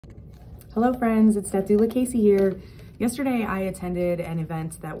Hello friends, it's that doula Kacie here. Yesterday I attended an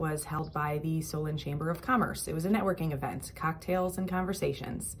event that was held by the Solon Chamber of Commerce. It was a networking event, cocktails and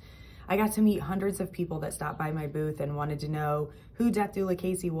conversations. I got to meet hundreds of people that stopped by my booth and wanted to know who Death Doula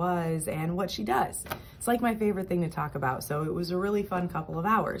Kacie was and what she does. It's like my favorite thing to talk about, so it was a really fun couple of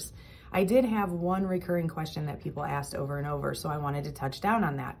hours. I did have one recurring question that people asked over and over, so I wanted to touch down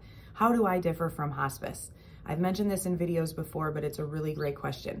on that. How do I differ from hospice? I've mentioned this in videos before, but it's a really great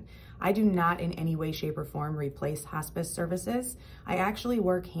question. I do not in any way, shape, or form replace hospice services. I actually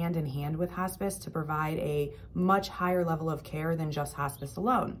work hand in hand with hospice to provide a much higher level of care than just hospice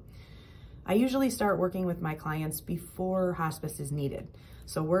alone. I usually start working with my clients before hospice is needed.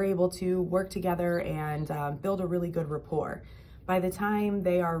 So we're able to work together and build a really good rapport. By the time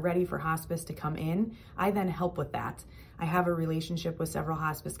they are ready for hospice to come in, I then help with that. I have a relationship with several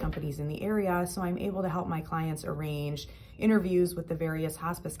hospice companies in the area, so I'm able to help my clients arrange interviews with the various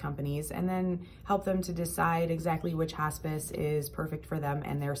hospice companies and then help them to decide exactly which hospice is perfect for them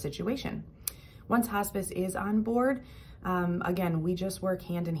and their situation. Once hospice is on board, again, we just work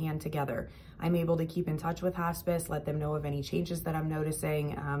hand in hand together. I'm able to keep in touch with hospice, let them know of any changes that I'm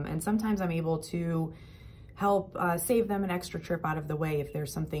noticing, and sometimes I'm able to help save them an extra trip out of the way if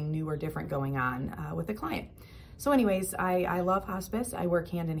there's something new or different going on with a client. So anyways, I love hospice. I work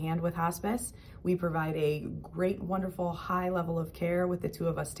hand in hand with hospice. We provide a great, wonderful, high level of care with the two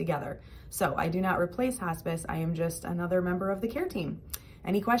of us together. So I do not replace hospice. I am just another member of the care team.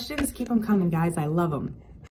 Any questions? Keep them coming, guys. I love them.